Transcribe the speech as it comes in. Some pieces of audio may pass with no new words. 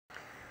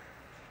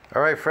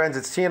All right, friends,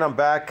 it's T and I'm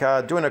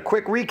back doing a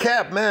quick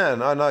recap,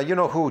 man, on you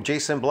know who,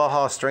 Jason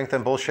Blaha, Strength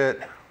and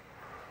Bullshit.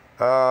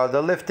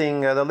 The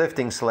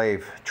lifting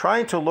slave.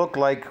 Trying to look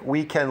like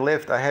we can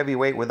lift a heavy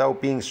weight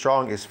without being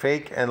strong is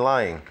fake and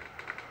lying.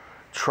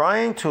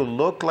 Trying to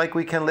look like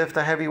we can lift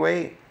a heavy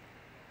weight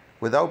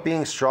without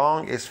being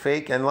strong is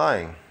fake and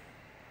lying.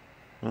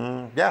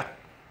 Yeah,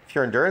 if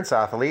you're an endurance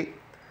athlete,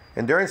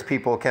 endurance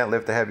people can't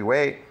lift a heavy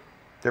weight.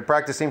 They're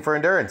practicing for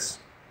endurance.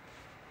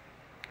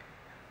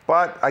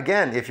 But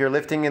again, if you're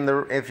lifting in the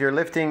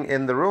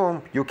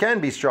room, you can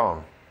be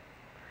strong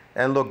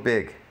and look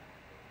big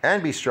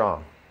and be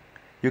strong.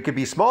 You could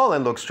be small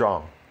and look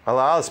strong.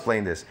 I'll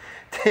explain this.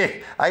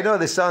 I know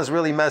this sounds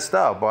really messed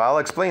up, but I'll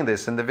explain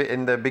this in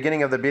the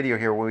beginning of the video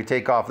here when we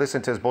take off.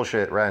 Listen to his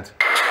bullshit rant.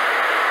 Hey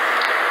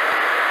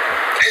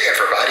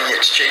everybody,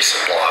 it's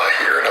Jason Blaha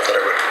here, and I thought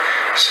I would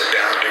sit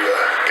down and do a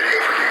video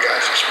for you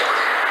guys this morning.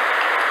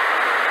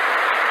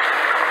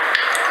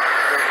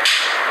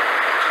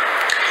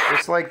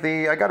 It's like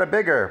I got a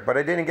bigger,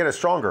 but I didn't get a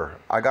stronger.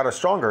 I got a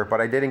stronger,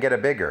 but I didn't get a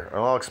bigger. And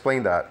I'll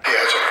explain that. Yeah,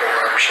 it's a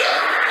forearm shot.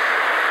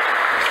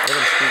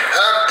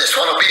 This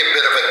one will be a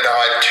bit of a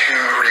nod to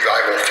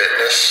Revival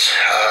Fitness.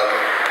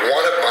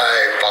 One of my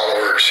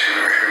followers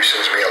who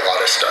sends me a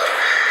lot of stuff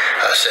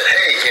said,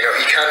 hey, you know,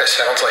 he kind of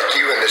sounds like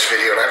you in this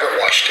video, and I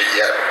haven't watched it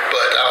yet,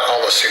 but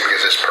I'll assume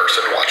because this person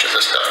watches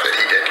the stuff that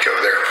he did go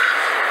there.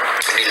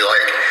 And he's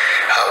like,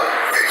 how,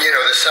 you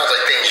know, this sounds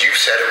like things you've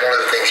said, and one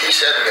of the things he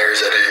said in there is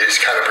that it is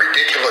kind of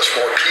ridiculous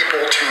for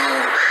people to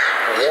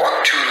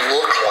want to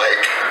look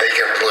like they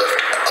can lift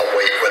a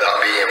weight without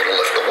being able to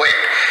lift the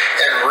weight.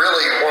 And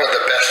really one of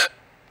the best...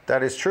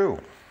 That is true.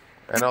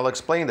 And I'll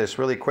explain this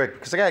really quick,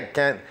 because I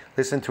can't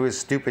listen to his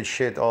stupid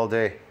shit all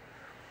day.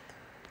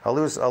 I'll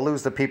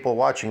lose the people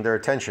watching their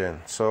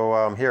attention.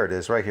 So here it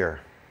is, right here.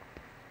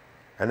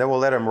 And then we'll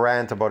let him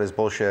rant about his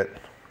bullshit.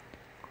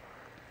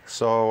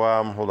 So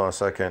hold on a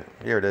second.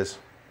 Here it is.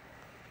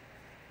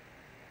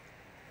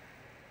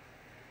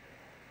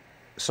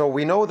 So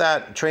we know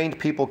that trained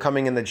people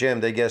coming in the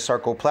gym, they get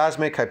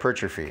sarcoplasmic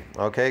hypertrophy,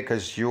 okay?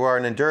 Because you're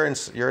an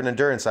endurance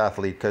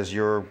athlete, because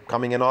you're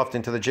coming in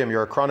often to the gym.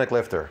 You're a chronic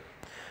lifter.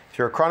 If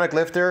you're a chronic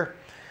lifter,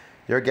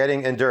 you're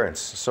getting endurance.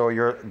 So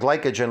your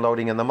glycogen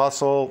loading in the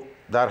muscle,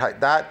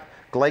 that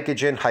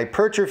glycogen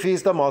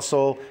hypertrophies the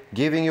muscle,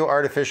 giving you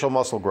artificial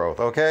muscle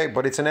growth, okay?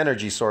 But it's an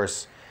energy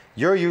source.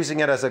 You're using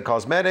it as a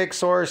cosmetic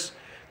source.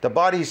 The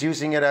body's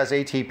using it as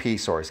ATP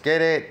source.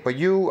 Get it? But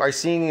you are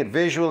seeing it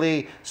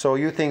visually, so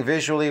you think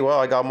visually, well,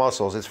 I got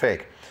muscles. It's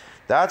fake.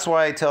 That's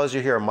why it tells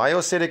you here,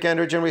 myocytic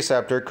androgen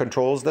receptor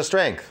controls the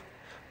strength,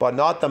 but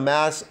not the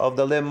mass of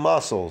the limb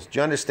muscles. Do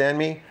you understand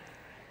me?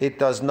 It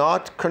does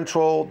not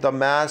control the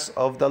mass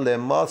of the limb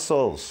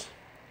muscles.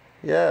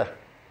 Yeah.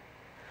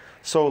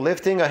 So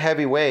lifting a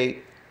heavy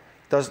weight,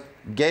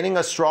 getting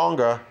a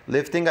stronger,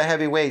 lifting a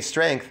heavy weight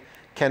strength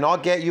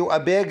cannot get you a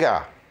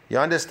bigger. You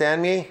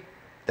understand me?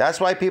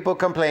 That's why people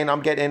complain,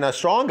 I'm getting a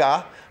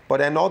stronger,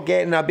 but I'm not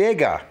getting a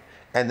bigger.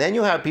 And then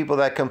you have people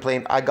that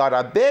complain, I got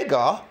a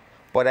bigger,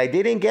 but I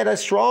didn't get a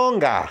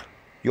stronger.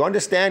 You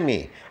understand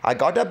me? I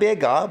got a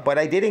bigger, but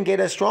I didn't get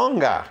a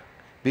stronger.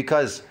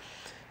 Because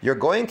you're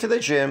going to the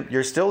gym,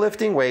 you're still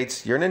lifting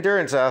weights, you're an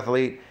endurance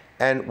athlete,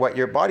 and what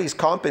your body's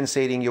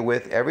compensating you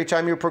with every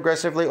time you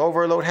progressively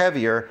overload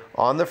heavier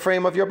on the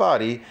frame of your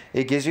body,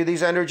 it gives you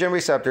these androgen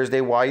receptors.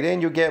 They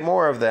widen, you get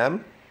more of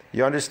them.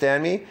 You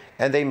understand me?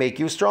 And they make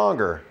you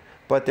stronger.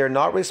 But they're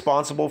not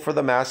responsible for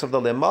the mass of the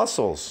limb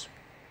muscles.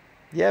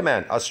 Yeah,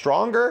 man. A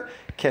stronger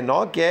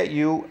cannot get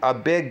you a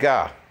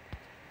bigger.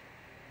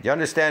 You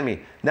understand me?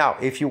 Now,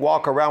 if you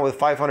walk around with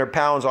 500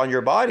 pounds on your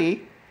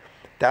body,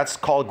 that's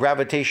called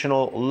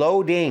gravitational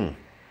loading.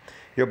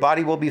 Your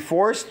body will be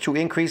forced to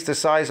increase the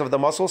size of the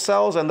muscle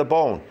cells and the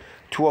bone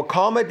to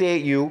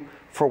accommodate you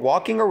for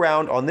walking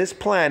around on this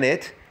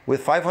planet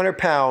with 500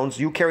 pounds,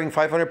 you carrying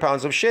 500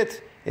 pounds of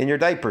shit in your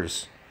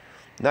diapers.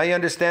 Now you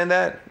understand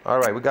that? All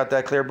right, we got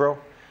that clear, bro?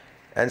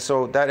 And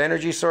so that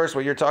energy source,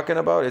 what you're talking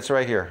about, it's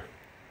right here.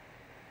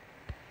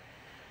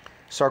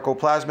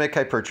 Sarcoplasmic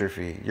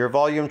hypertrophy. Your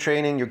volume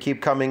training, you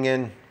keep coming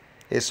in,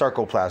 is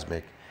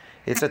sarcoplasmic.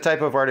 It's a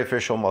type of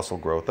artificial muscle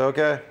growth,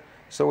 okay?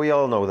 So we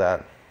all know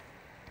that.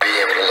 Being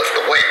able to lift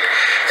the weight.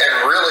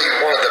 And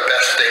really one of the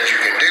best things you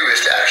can do is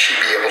to actually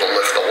be able to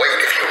lift the weight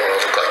if you want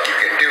to look like you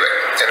can do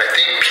it. And I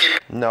think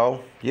people...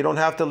 No, you don't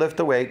have to lift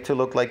the weight to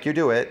look like you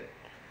do it.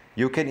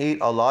 You can eat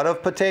a lot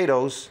of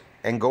potatoes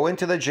and go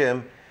into the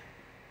gym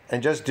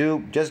and just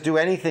do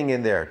anything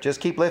in there. Just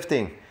keep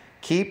lifting.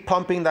 Keep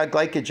pumping that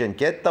glycogen.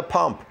 Get the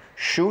pump.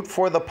 Shoot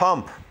for the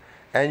pump.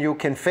 And you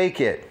can fake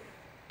it.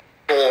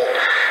 People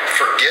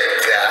forget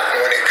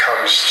that when it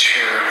comes to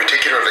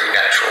particularly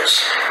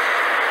naturals.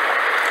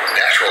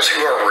 Naturals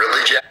who are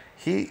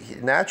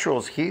really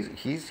naturals,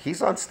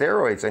 he's on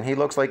steroids and he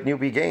looks like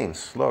Newbie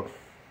Gaines. Look.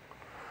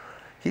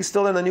 He's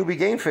still in the Newbie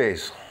Gain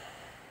phase.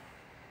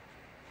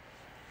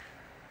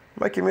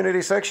 My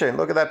community section,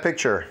 look at that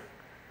picture.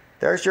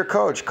 There's your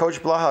coach,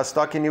 Coach Blaha,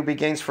 stuck in Newbie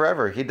Gains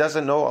forever. He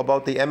doesn't know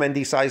about the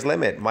MND size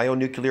limit,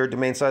 myonuclear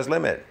domain size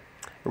limit.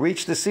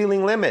 reach the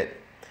ceiling limit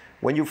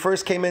when you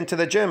first came into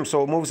the gym,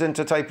 so it moves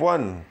into type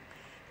 1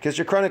 because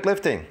you're chronic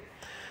lifting.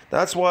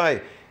 That's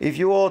why if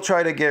you all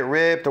try to get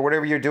ripped or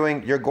whatever you're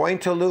doing, you're going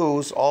to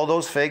lose all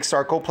those fake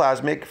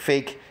sarcoplasmic,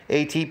 fake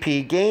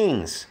ATP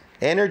gains,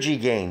 energy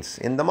gains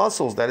in the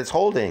muscles that it's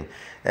holding.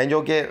 And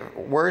you'll get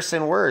worse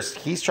and worse.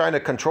 He's trying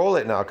to control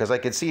it now because I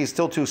can see he's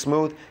still too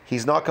smooth.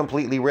 He's not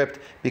completely ripped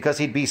because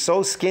he'd be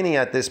so skinny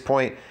at this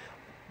point,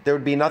 there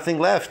would be nothing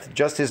left.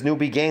 Just his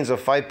newbie gains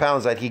of 5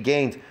 pounds that he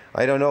gained,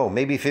 I don't know,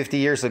 maybe 50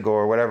 years ago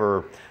or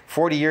whatever.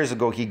 40 years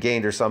ago he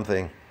gained or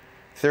something.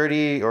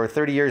 30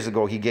 years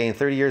ago he gained.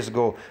 30 years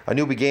ago, a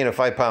newbie gain of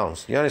 5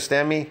 pounds. You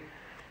understand me?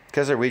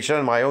 Because it reached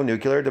on my own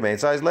nuclear domain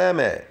size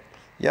limit.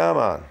 Yeah,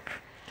 man.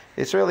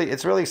 It's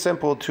really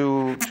simple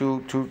to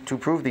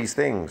prove these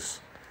things.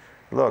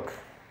 Look,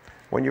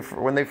 when he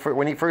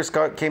first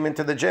came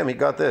into the gym, he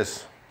got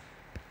this.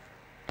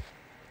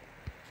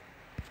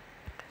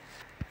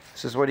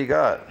 This is what he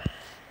got.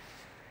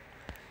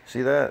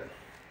 See that?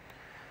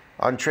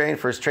 Untrained,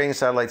 first train,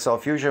 satellite cell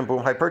fusion,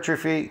 boom,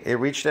 hypertrophy. It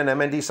reached an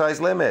MND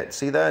size limit.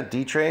 See that?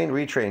 Detrain,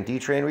 retrain,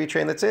 detrain,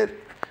 retrain. That's it.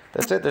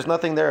 That's it. There's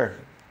nothing there.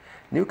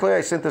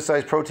 Nuclei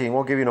synthesized protein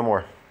won't give you no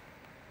more.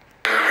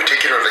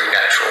 Particularly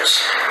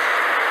naturals.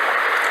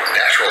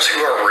 Naturals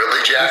who are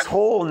really jacked. This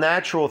whole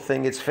natural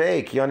thing, it's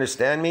fake. You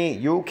understand me?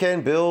 You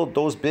can build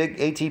those big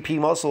ATP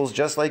muscles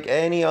just like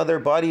any other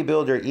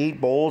bodybuilder.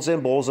 Eat bowls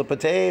and bowls of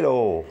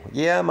potato.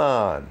 Yeah,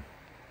 man.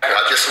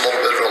 Not just a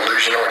little bit of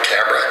illusion on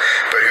camera,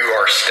 but who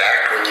are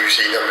stacked when you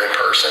see them in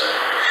person.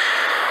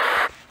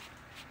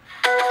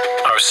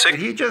 Did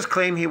he just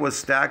claim he was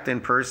stacked in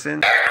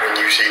person? Stacked when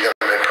you see them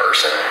in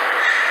person.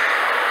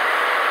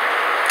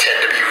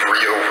 Tend to be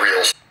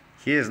real.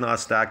 He is not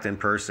stacked in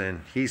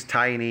person. He's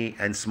tiny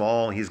and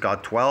small. He's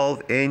got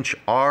 12-inch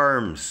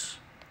arms.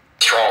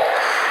 Strong.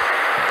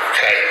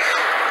 Okay.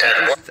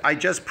 And I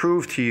just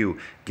proved to you,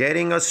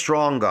 getting a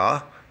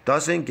stronger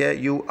doesn't get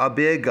you a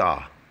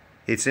bigger.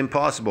 It's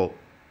impossible.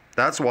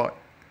 That's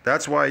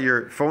why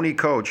your phony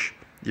coach,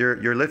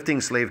 your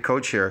lifting slave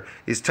coach here,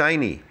 is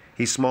tiny.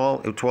 He's small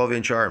with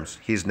 12-inch arms.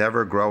 He's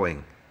never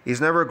growing.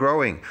 He's never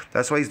growing.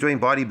 That's why he's doing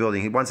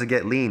bodybuilding. He wants to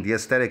get lean, the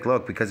aesthetic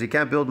look, because he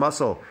can't build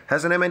muscle.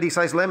 Has an MND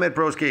size limit,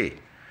 broski.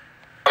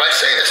 when I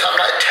say this, I'm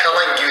not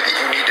telling you that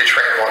you need to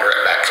train longer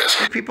at maxes.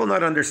 Do people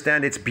not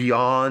understand it's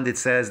beyond, it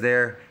says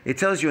there? It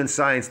tells you in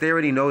science, they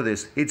already know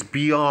this. It's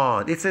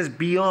beyond. It says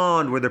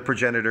beyond where the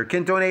progenitor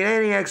can donate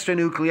any extra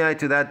nuclei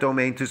to that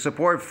domain to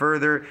support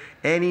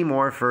any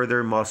more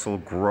further muscle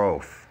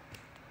growth.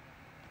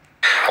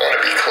 I want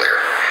to be clear.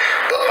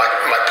 But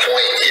my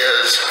point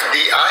is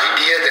the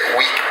idea that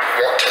we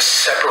want to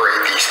separate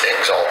these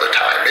things all the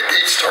time,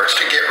 it starts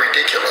to get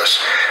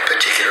ridiculous,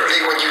 particularly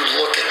when you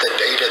look at the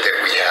data that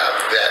we have,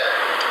 that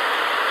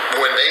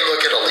when they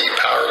look at elite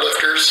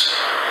powerlifters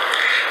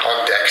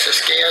on DEXA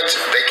scans,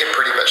 they can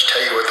pretty much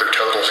tell you what their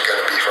total is going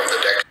to be from the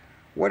DEXA.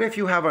 What if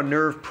you have a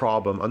nerve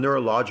problem, a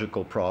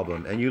neurological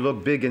problem, and you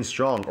look big and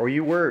strong, or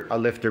you were a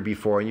lifter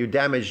before and you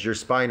damaged your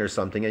spine or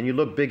something, and you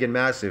look big and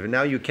massive, and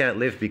now you can't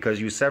lift because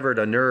you severed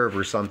a nerve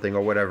or something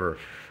or whatever,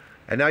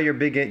 and now you're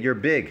big,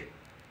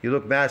 you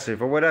look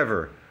massive or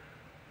whatever,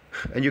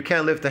 and you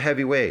can't lift a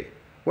heavy weight.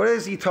 What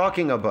is he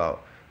talking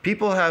about?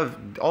 People have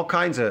all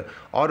kinds of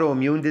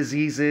autoimmune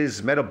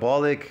diseases,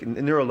 metabolic,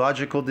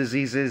 neurological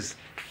diseases.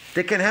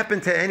 They can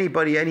happen to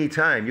anybody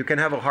anytime. You can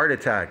have a heart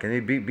attack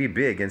and be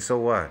big, and so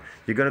what?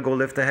 You're going to go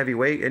lift a heavy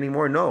weight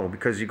anymore? No,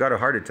 because you got a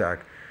heart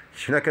attack.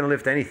 You're not going to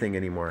lift anything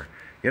anymore.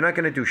 You're not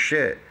going to do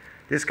shit.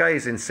 This guy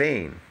is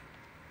insane.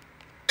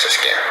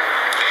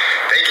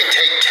 They can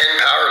take 10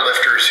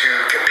 powerlifters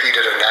who compete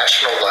at a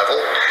national level,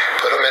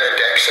 put them in a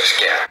DEXA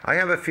scan. I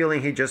have a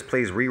feeling he just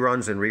plays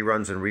reruns and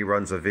reruns and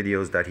reruns of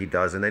videos that he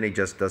does, and then he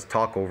just does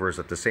talkovers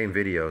of the same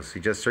videos. He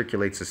just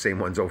circulates the same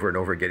ones over and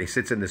over again. He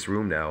sits in this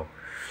room now.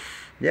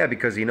 Yeah,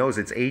 because he knows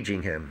it's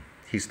aging him.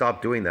 He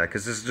stopped doing that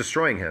because it's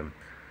destroying him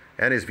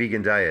and his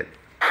vegan diet.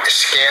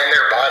 Scan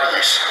their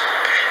bodies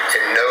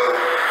and know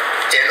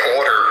in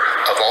order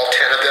of all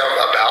 10 of them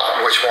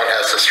about which one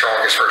has the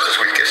strongest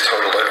versus weakest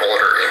total in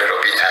order, and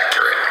it'll be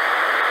accurate.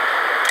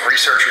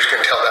 Researchers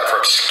can tell that from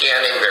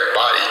scanning their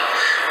body.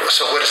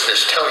 So what does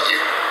this tell you?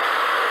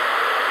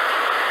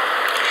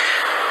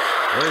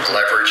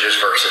 Leverages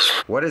versus...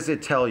 What does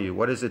it tell you?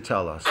 What does it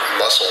tell us?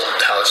 Muscle,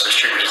 how it's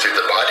distributed through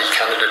the body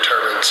kind of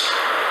determines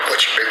what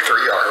your big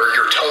three are, or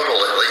your total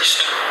at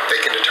least. They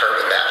can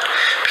determine that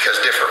because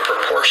different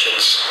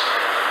proportions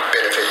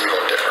benefit you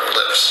on different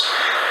lifts.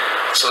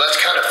 So that's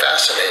kind of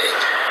fascinating.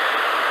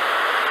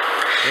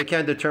 They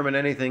can't determine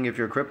anything if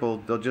you're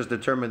crippled. They'll just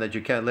determine that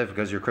you can't lift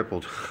because you're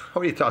crippled.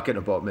 What are you talking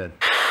about, man?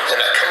 And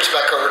that comes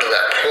back over to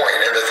that point.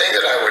 And the thing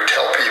that I would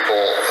tell people,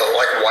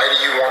 like, why do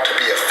you want to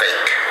be a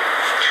fake?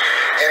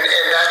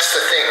 And that's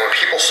the thing. When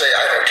people say,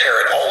 I don't care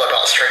at all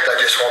about strength, I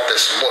just want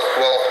this look.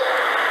 Well,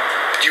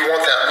 you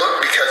want that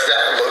look because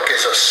that look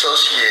is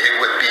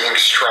associated with being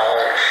strong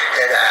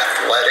and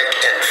athletic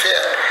and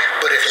fit.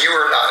 But if you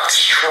are not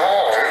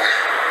strong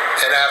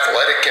and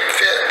athletic and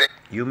fit...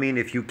 You mean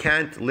if you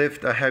can't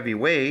lift a heavy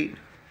weight,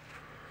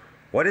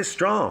 What is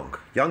strong?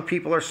 Young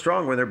people are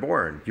strong when they're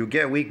born. You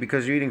get weak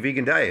because you're eating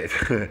vegan diet.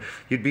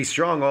 You'd be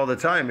strong all the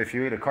time if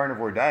you eat a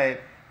carnivore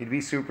diet. You'd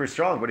be super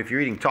strong. But if you're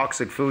eating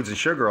toxic foods and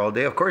sugar all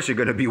day, of course you're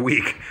going to be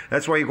weak.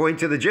 That's why you're going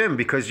to the gym,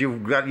 because you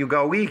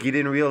got weak. You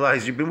didn't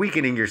realize you've been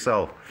weakening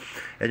yourself.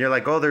 And you're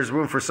like, oh, there's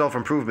room for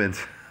self-improvement.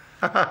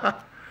 You're a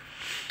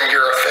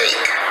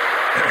fake.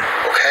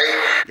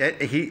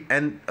 Okay?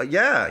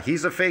 Yeah,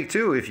 he's a fake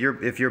too. If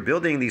you're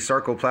building these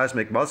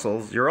sarcoplasmic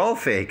muscles, you're all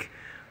fake.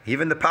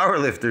 Even the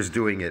powerlifters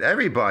doing it.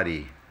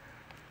 Everybody.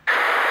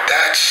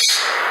 That's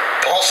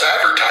false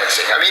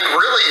advertising. I mean,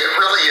 really, it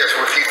really is.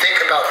 If you think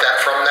about that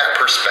from that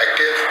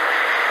perspective,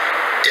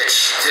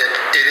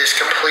 it is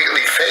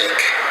completely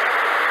fake.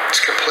 It's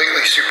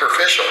completely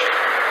superficial.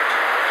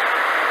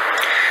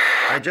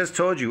 I just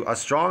told you, a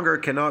stronger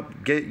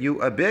cannot get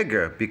you a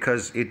bigger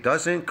because it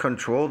doesn't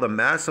control the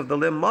mass of the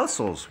limb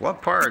muscles.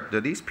 What part do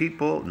these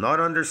people not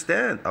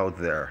understand out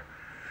there?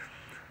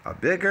 A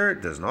bigger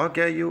does not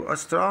get you a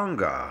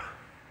stronger.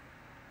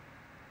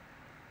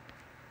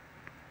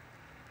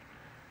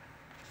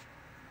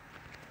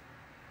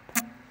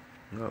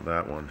 Not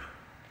that one.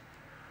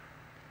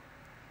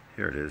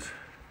 Here it is.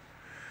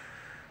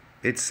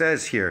 It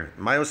says here,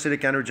 myocytic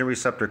androgen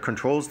receptor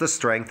controls the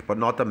strength but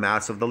not the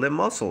mass of the limb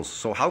muscles.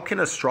 So how can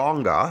a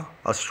stronger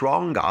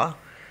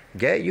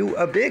get you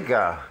a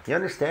bigger? You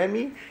understand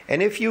me?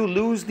 And if you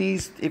lose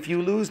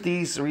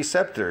these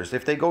receptors,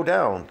 if they go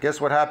down,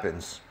 guess what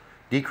happens?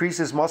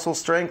 Decreases muscle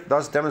strength,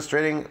 thus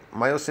demonstrating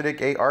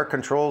myocytic AR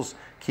controls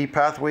key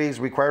pathways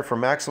required for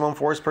maximum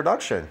force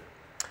production.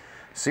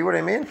 See what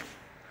I mean?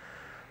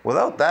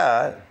 Without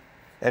that,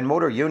 and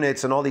motor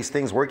units and all these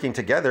things working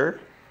together,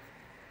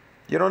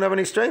 you don't have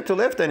any strength to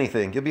lift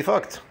anything. You'll be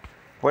fucked.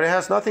 But it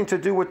has nothing to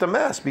do with the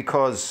mass,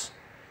 because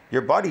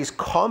your body's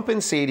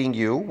compensating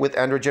you with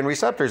androgen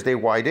receptors. They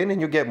widen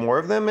and you get more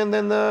of them, and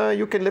then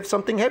you can lift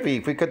something heavy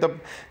because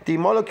the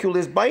molecule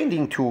is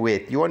binding to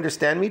it. You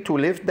understand me? To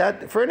lift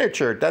that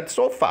furniture, that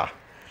sofa,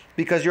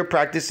 because you're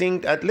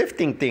practicing at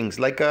lifting things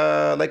like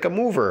a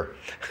mover,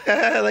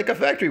 like a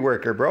factory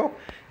worker, bro.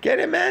 Get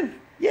it, man?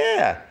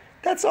 Yeah,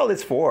 that's all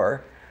it's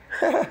for.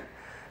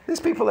 These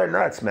people are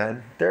nuts,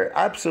 man. They're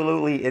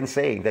absolutely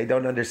insane. They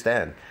don't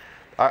understand.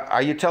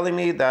 Are you telling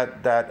me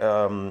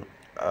that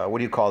what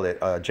do you call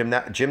it?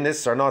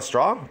 Gymnasts are not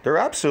strong? They're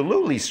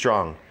absolutely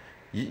strong.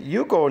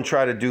 You go and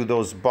try to do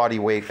those body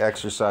weight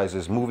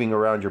exercises, moving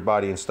around your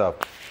body and stuff.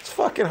 It's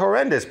fucking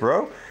horrendous,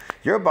 bro.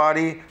 Your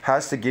body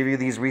has to give you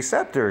these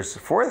receptors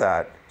for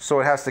that.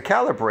 So it has to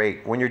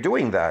calibrate when you're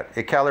doing that.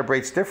 It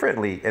calibrates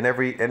differently in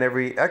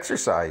every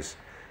exercise.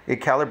 It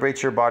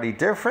calibrates your body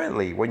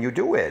differently when you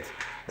do it.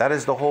 That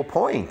is the whole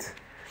point.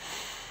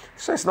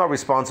 So it's not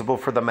responsible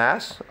for the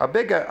mass.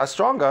 A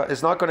stronger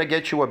is not going to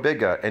get you a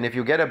bigger. And if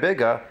you get a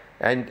bigger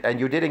and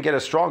you didn't get a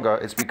stronger,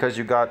 it's because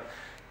you got,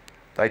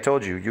 I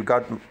told you, you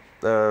got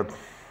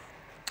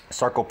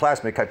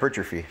sarcoplasmic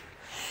hypertrophy.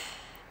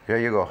 Here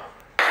you go.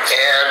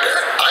 And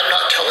I'm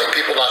not telling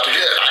people not to do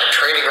that. I'm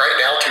training right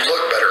now to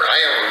look better. I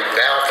am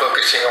now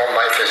focusing on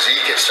my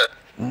physique instead.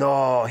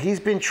 No, he's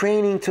been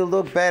training to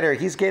look better.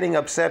 He's getting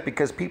upset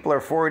because people are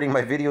forwarding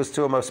my videos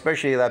to him,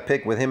 especially that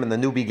pic with him and the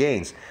newbie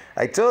gains.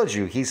 I told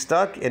you, he's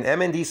stuck in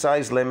MND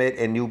size limit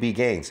and newbie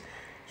gains.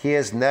 He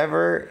is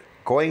never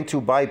going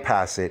to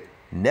bypass it.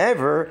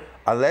 Never,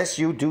 unless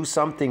you do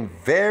something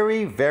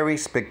very, very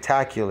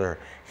spectacular.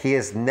 He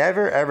is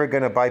never, ever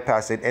going to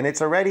bypass it. And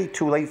it's already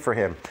too late for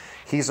him.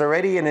 He's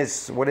already in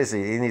his, what is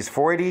he, in his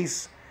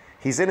 40s?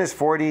 He's in his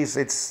 40s.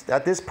 It's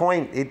at this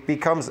point, it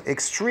becomes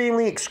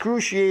extremely,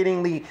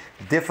 excruciatingly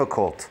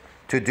difficult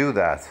to do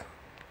that.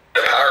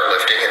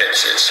 Powerlifting, and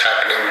it's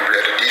happening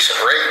at a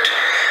decent rate.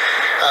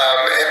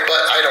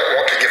 But I don't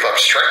want to give up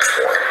strength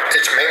for it.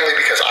 It's mainly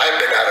because I've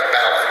been out of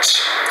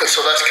balance. And so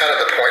that's kind of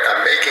the point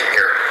I'm making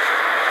here.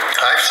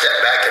 I've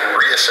stepped back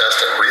and reassessed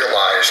and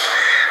realized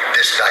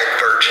this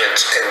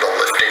divergence in the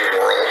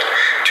lifting world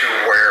to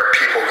where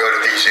people go to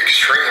these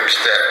extremes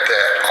that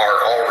are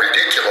all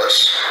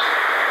ridiculous.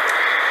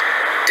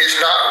 It's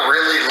not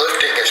really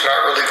lifting. It's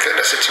not really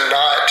fitness. It's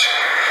not.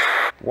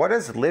 What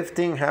does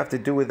lifting have to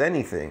do with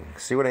anything?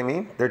 See what I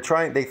mean?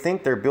 They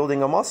think they're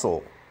building a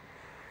muscle,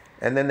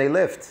 and then they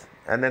lift,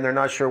 and then they're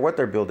not sure what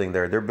they're building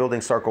there. They're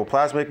building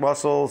sarcoplasmic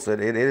muscles.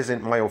 It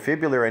isn't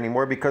myofibrillar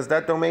anymore because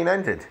that domain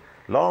ended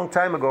long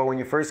time ago when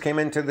you first came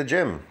into the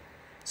gym.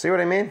 See what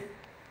I mean?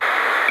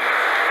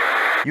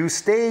 You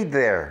stayed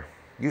there.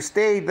 You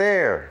stayed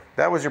there.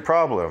 That was your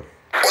problem.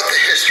 What the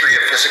history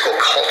of physical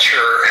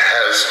culture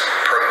has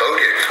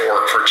promoted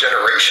for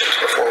generations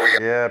before we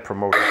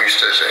used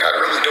to say, I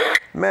really don't.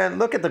 Man,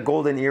 look at the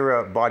golden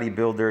era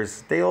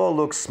bodybuilders. They all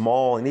look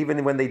small, and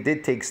even when they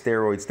did take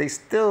steroids, they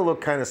still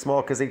look kind of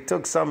small because they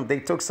took some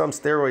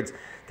steroids.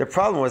 The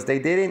problem was they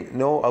didn't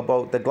know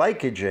about the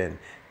glycogen.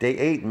 They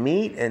ate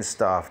meat and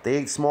stuff. They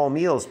ate small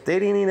meals. They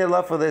didn't eat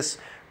enough of this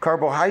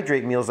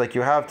carbohydrate meals like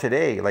you have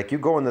today. Like you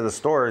go into the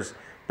stores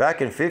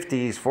back in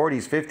 50s,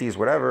 40s, 50s,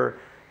 whatever,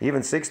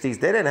 even 60s,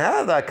 they didn't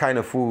have that kind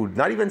of food.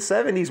 Not even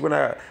 70s when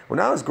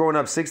I was growing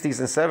up, 60s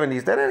and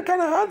 70s, they didn't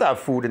kind of have that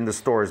food in the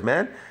stores,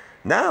 man.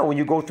 Now, when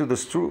you go through the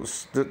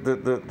stores,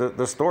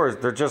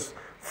 they're just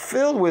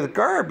filled with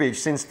garbage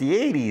since the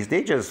 80s.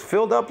 They just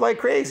filled up like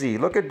crazy.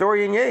 Look at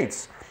Dorian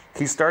Yates.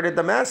 He started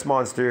the mass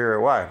monster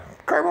era. Why?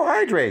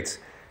 Carbohydrates.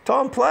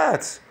 Tom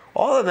Platz.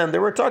 All of them, they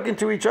were talking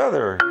to each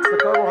other. It's the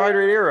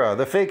carbohydrate era.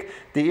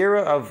 The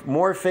era of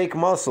more fake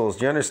muscles.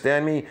 Do you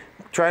understand me?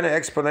 Trying to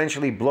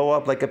exponentially blow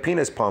up like a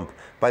penis pump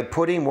by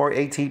putting more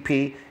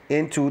ATP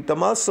into the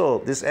muscle.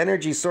 This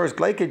energy source,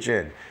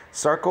 glycogen.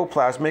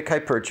 Sarcoplasmic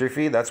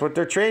hypertrophy, that's what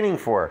they're training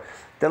for.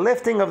 The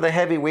lifting of the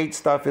heavyweight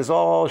stuff is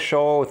all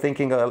show,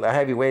 thinking a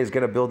heavy weight is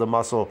going to build a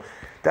muscle.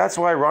 That's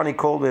why Ronnie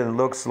Coleman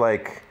looks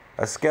like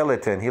a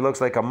skeleton. He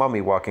looks like a mummy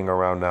walking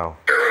around now.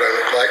 What I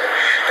look like.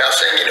 Now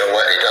saying, you know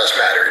what, it does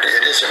matter.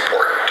 It is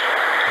important.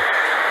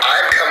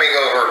 I'm coming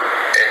over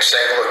and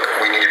saying,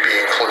 look, we need to be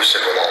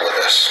inclusive with all of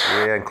this.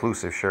 Yeah,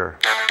 inclusive, sure.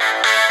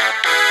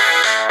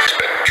 It's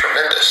been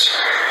tremendous.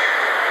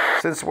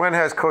 Since when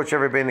has Coach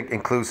ever been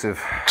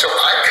inclusive? So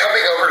I'm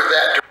coming over to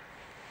that, to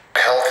be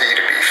healthy,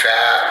 to be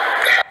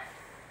fat,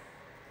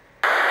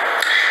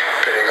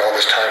 spending all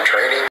this time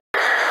training,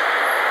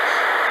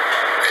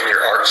 and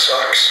your art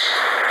sucks.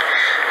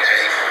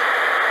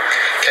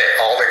 Okay,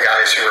 all the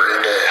guys who are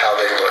into how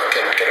they look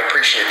can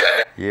appreciate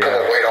that. Yeah. Pull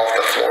the weight off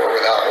the floor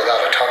without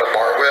a ton of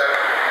bar whip.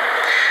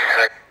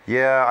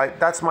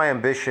 That's my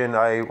ambition.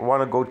 I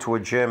want to go to a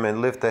gym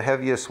and lift the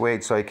heaviest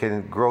weight so I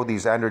can grow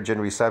these androgen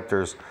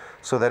receptors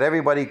so that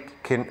everybody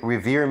can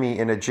revere me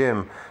in a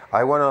gym.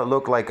 I want to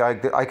look like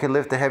I can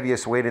lift the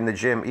heaviest weight in the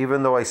gym,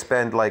 even though I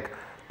spend like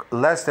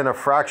less than a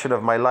fraction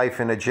of my life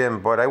in a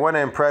gym. But I want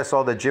to impress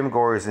all the gym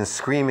goers and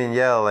scream and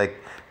yell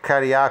like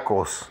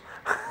Kariakos.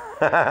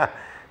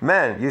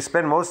 Man, you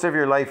spend most of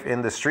your life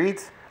in the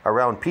street,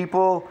 around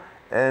people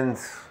and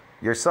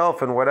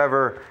yourself and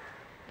whatever.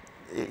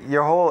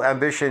 Your whole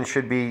ambition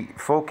should be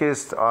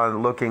focused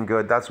on looking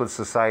good. That's what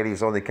society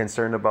is only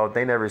concerned about.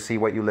 They never see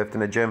what you lift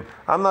in a gym.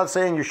 I'm not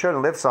saying you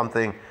shouldn't lift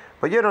something,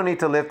 but you don't need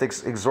to lift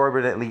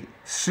exorbitantly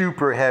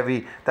super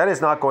heavy. That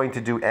is not going to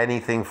do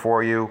anything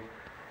for you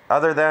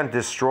other than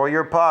destroy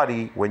your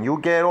body. When you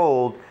get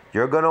old,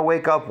 you're going to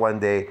wake up one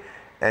day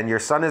and your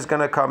son is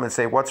going to come and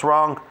say, "What's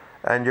wrong?"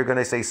 And you're going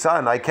to say,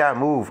 "Son, I can't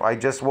move. I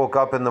just woke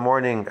up in the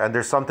morning and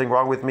there's something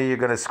wrong with me." You're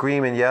going to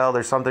scream and yell,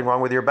 "There's something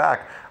wrong with your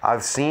back."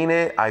 I've seen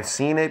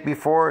it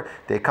before.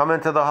 They come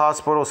into the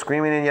hospital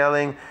screaming and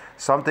yelling.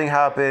 Something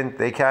happened.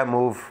 They can't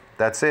move.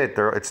 That's it.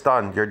 It's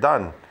done. You're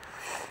done.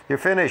 You're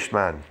finished,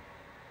 man.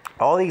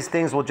 All these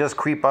things will just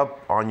creep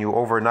up on you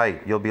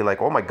overnight. You'll be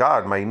like, "Oh my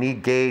God, my knee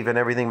gave and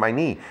everything." My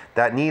knee,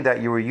 that knee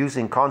that you were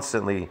using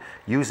constantly,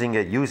 using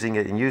it,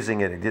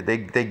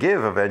 they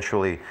give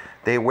eventually.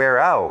 They wear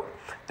out.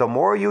 The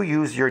more you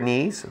use your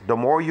knees, the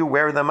more you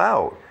wear them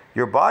out.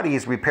 Your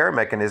body's repair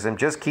mechanism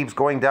just keeps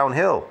going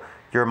downhill.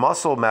 Your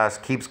muscle mass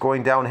keeps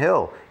going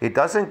downhill. It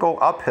doesn't go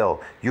uphill.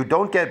 You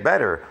don't get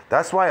better.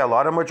 That's why a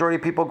lot of majority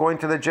of people go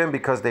into the gym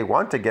because they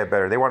want to get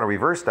better. They want to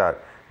reverse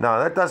that. No,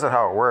 that doesn't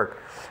how it works.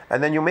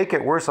 And then you make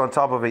it worse on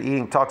top of it,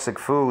 eating toxic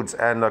foods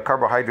and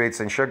carbohydrates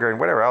and sugar and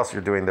whatever else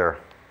you're doing there.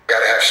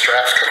 Gotta have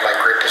straps because my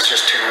grip is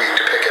just too weak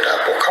to pick it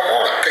up. Well, come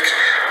on,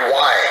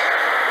 why?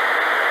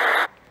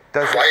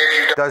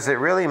 Does it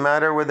really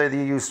matter whether you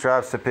use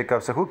straps to pick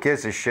up? So who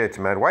gives a shit,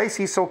 man? Why is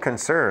he so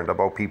concerned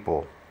about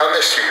people? Done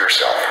this to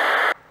yourself.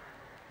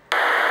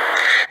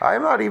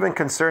 I'm not even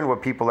concerned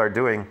what people are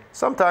doing.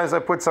 Sometimes I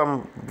put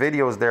some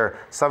videos there,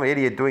 some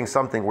idiot doing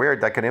something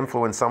weird that can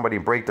influence somebody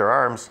and break their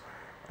arms.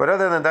 But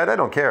other than that, I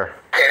don't care.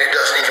 And it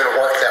doesn't even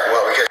work that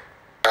well because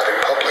out in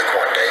public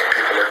one day,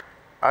 people are...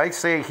 I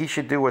say he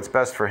should do what's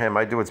best for him.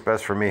 I do what's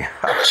best for me.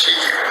 gonna see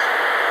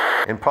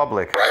you. In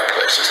public. Right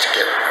places to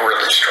get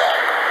really strong.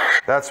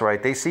 That's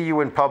right. They see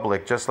you in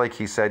public, just like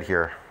he said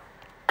here.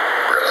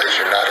 Realize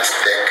you're not as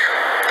thick.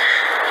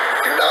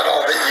 You're not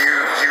all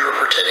that you are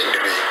pretending to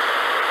be.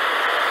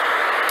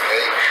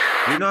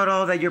 Okay? You're not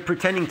all that you're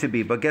pretending to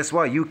be, but guess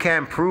what? You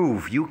can't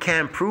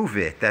prove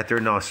it that they're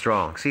not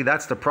strong. See,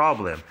 that's the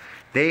problem.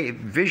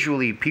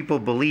 Visually, people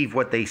believe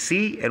what they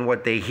see and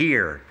what they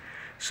hear.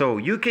 So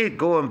you can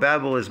go and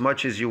babble as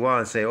much as you want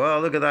and say,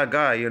 "Well, look at that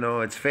guy, you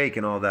know, it's fake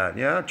and all that."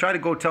 Yeah, try to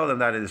go tell them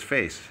that in his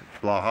face,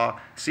 Blaha.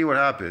 See what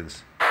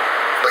happens.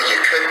 But you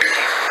could be.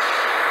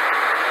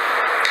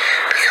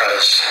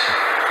 Because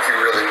you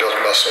really build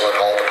muscle in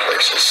all the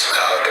places,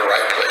 the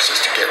right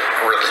places to get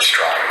really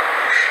strong.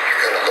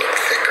 You're going to look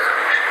thicker.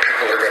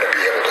 People are going to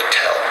be able to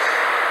tell.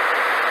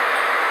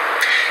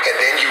 And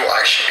then you will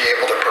actually be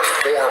able to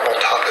perform on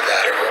top of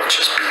that. It won't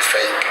just be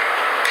fake.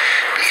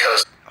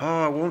 Because...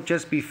 Oh, it won't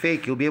just be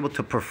fake. You'll be able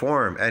to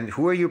perform. And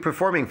who are you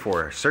performing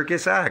for?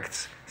 Circus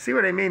acts. See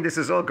what I mean? This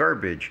is all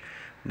garbage.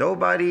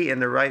 Nobody in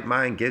the right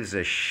mind gives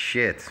a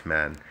shit,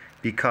 man.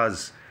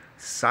 Because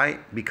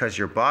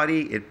your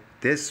body,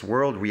 this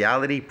world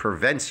reality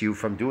prevents you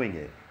from doing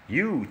it.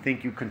 You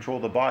think you control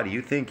the body.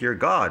 You think you're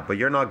God, but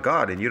you're not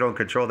God and you don't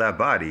control that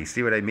body.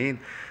 See what I mean?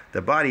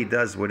 The body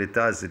does what it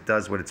does. It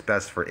does what it's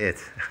best for it.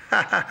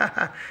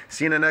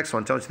 See you in the next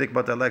one. Tell us what you think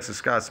about that, Lexus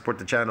Scott. Support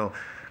the channel.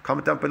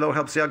 Comment down below.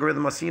 Helps the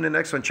algorithm. I'll see you in the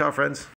next one. Ciao, friends.